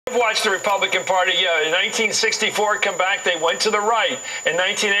I've watched the Republican Party. Yeah, in 1964, come back, they went to the right. In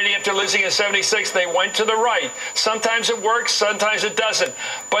 1980, after losing in 76, they went to the right. Sometimes it works, sometimes it doesn't.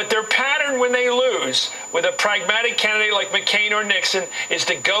 But their pattern when they lose, with a pragmatic candidate like McCain or Nixon, is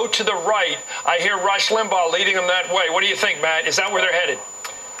to go to the right. I hear Rush Limbaugh leading them that way. What do you think, Matt? Is that where they're headed?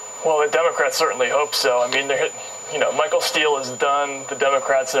 Well, the Democrats certainly hope so. I mean, Michael Steele has done the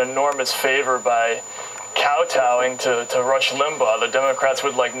Democrats an enormous favor by kowtowing to Rush Limbaugh. The Democrats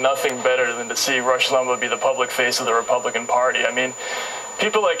would like nothing better than to see Rush Limbaugh be the public face of the Republican Party. I mean,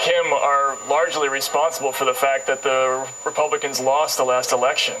 people like him are largely responsible for the fact that the Republicans lost the last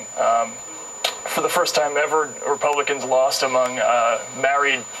election. For the first time ever, Republicans lost among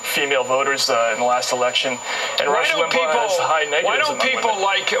married female voters in the last election, and Rush Limbaugh has high negatives.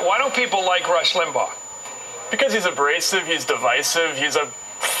 Why don't people like Rush Limbaugh? Because he's abrasive, he's divisive, he's a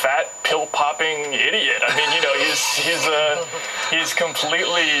fat pill-popping idiot. I mean, he's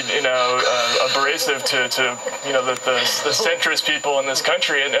completely, abrasive to the centrist people in this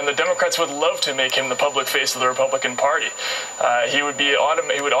country, and the Democrats would love to make him the public face of the Republican Party. He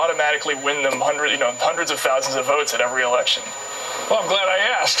would automatically win them hundreds of thousands of votes at every election. Well, I'm glad I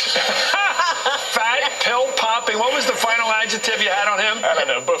asked. Fat, pill-popping. What was the final adjective you had on him? I don't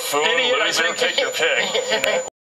know, buffoon, idiot, loser, take your pick.